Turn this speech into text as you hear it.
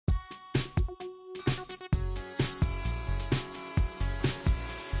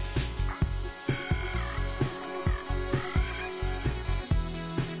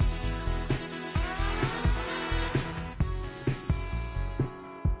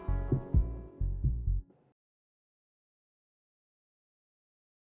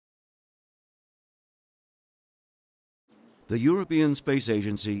The European Space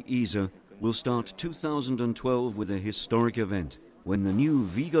Agency, ESA, will start 2012 with a historic event when the new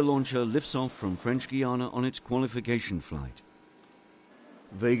Vega launcher lifts off from French Guiana on its qualification flight.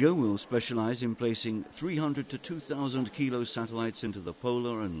 Vega will specialize in placing 300 to 2,000 kilo satellites into the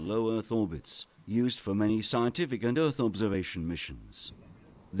polar and low Earth orbits, used for many scientific and Earth observation missions.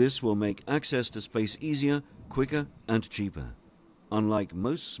 This will make access to space easier, quicker and cheaper. Unlike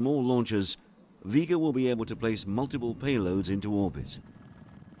most small launchers, Vega will be able to place multiple payloads into orbit.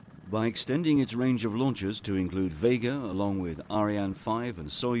 By extending its range of launchers to include Vega along with Ariane 5 and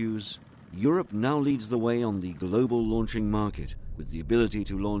Soyuz, Europe now leads the way on the global launching market with the ability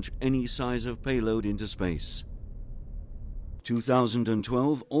to launch any size of payload into space.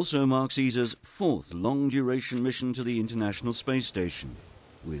 2012 also marks ESA's fourth long-duration mission to the International Space Station,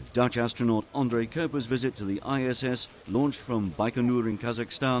 with Dutch astronaut André Kuipers' visit to the ISS launched from Baikonur in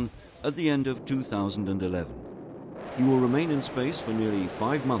Kazakhstan at the end of 2011. He will remain in space for nearly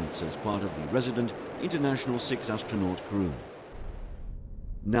 5 months as part of the resident International 6-astronaut crew.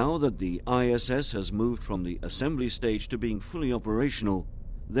 Now that the ISS has moved from the assembly stage to being fully operational,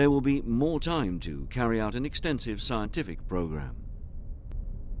 there will be more time to carry out an extensive scientific program.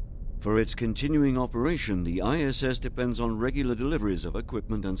 For its continuing operation, the ISS depends on regular deliveries of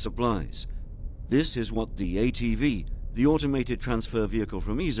equipment and supplies. This is what the ATV, the automated transfer vehicle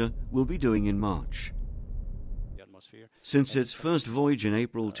from ESA, will be doing in March. Since its first voyage in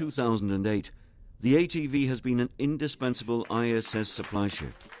April 2008, the ATV has been an indispensable ISS supply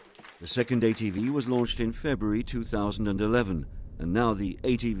ship. The second ATV was launched in February 2011, and now the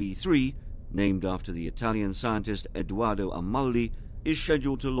ATV-3, named after the Italian scientist Edoardo Amaldi, is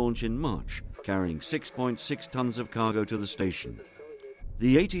scheduled to launch in March, carrying 6.6 tons of cargo to the station.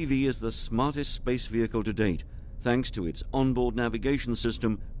 The ATV is the smartest space vehicle to date, thanks to its onboard navigation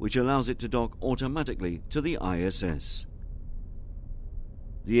system, which allows it to dock automatically to the ISS.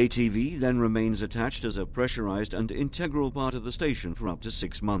 The ATV then remains attached as a pressurized and integral part of the station for up to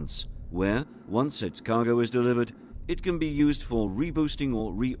 6 months, where, once its cargo is delivered, it can be used for reboosting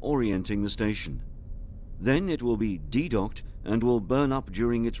or reorienting the station. Then it will be de-docked and will burn up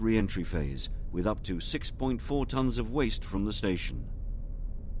during its re-entry phase, with up to 6.4 tons of waste from the station.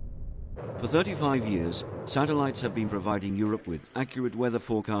 For 35 years, satellites have been providing Europe with accurate weather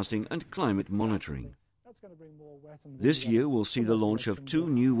forecasting and climate monitoring. This year will see the launch of 2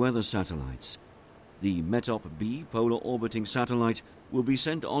 new weather satellites. The METOP-B polar orbiting satellite will be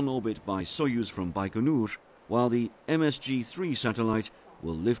sent on orbit by Soyuz from Baikonur, while the MSG-3 satellite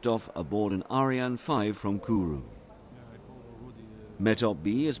will lift off aboard an Ariane 5 from Kourou.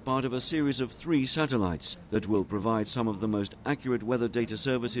 METOP-B is part of a series of 3 satellites that will provide some of the most accurate weather data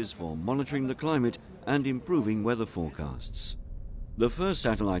services for monitoring the climate and improving weather forecasts. The first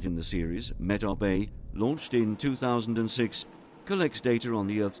satellite in the series, METOP-A, launched in 2006, collects data on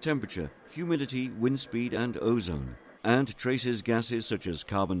the Earth's temperature, humidity, wind speed and ozone, and traces gases such as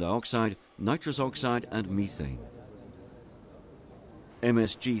carbon dioxide, nitrous oxide and methane.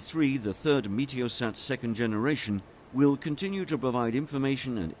 MSG-3, the third Meteosat second generation, will continue to provide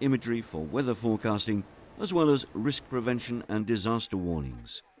information and imagery for weather forecasting, as well as risk prevention and disaster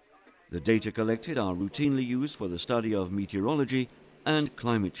warnings. The data collected are routinely used for the study of meteorology and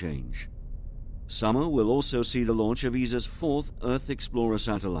climate change. Summer will also see the launch of ESA's 4th Earth Explorer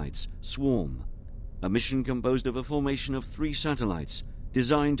satellites, SWARM, a mission composed of a formation of 3 satellites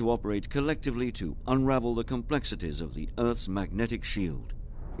designed to operate collectively to unravel the complexities of the Earth's magnetic shield.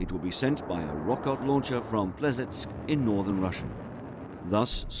 It will be sent by a rocket launcher from Plesetsk in northern Russia.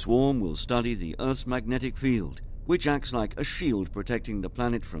 Thus, SWARM will study the Earth's magnetic field, which acts like a shield protecting the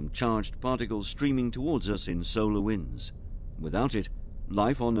planet from charged particles streaming towards us in solar winds. Without it,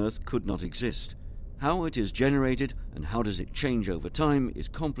 life on Earth could not exist. How it is generated and how does it change over time is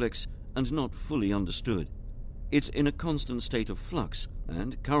complex and not fully understood. It's in a constant state of flux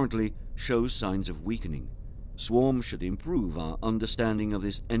and currently shows signs of weakening. SWARM should improve our understanding of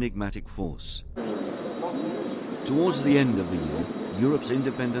this enigmatic force. Towards the end of the year, Europe's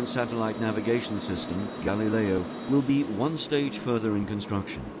independent satellite navigation system, Galileo, will be 1 stage further in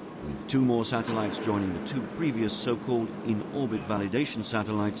construction, with 2 more satellites joining the 2 previous so-called in-orbit validation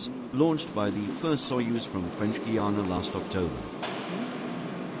satellites launched by the first Soyuz from French Guiana last October.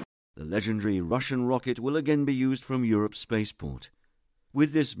 The legendary Russian rocket will again be used from Europe's Spaceport.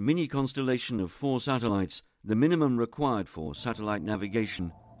 With this mini-constellation of 4 satellites, the minimum required for satellite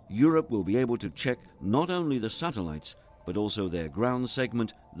navigation, Europe will be able to check not only the satellites, but also their ground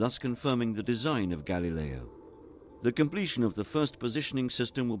segment, thus confirming the design of Galileo. The completion of the first positioning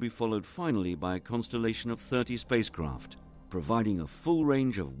system will be followed finally by a constellation of 30 spacecraft, providing a full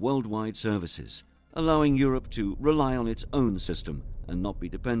range of worldwide services. allowing Europe to rely on its own system and not be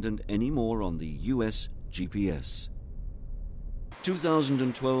dependent anymore on the US GPS.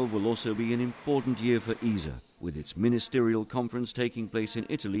 2012 will also be an important year for ESA, with its Ministerial Conference taking place in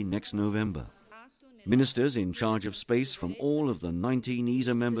Italy next November. Ministers in charge of space from all of the 19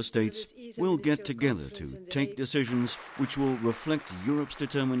 ESA member states will get together to take decisions which will reflect Europe's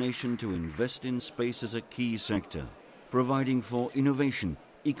determination to invest in space as a key sector, providing for innovation,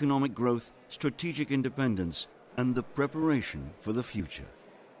 economic growth, strategic independence, and the preparation for the future.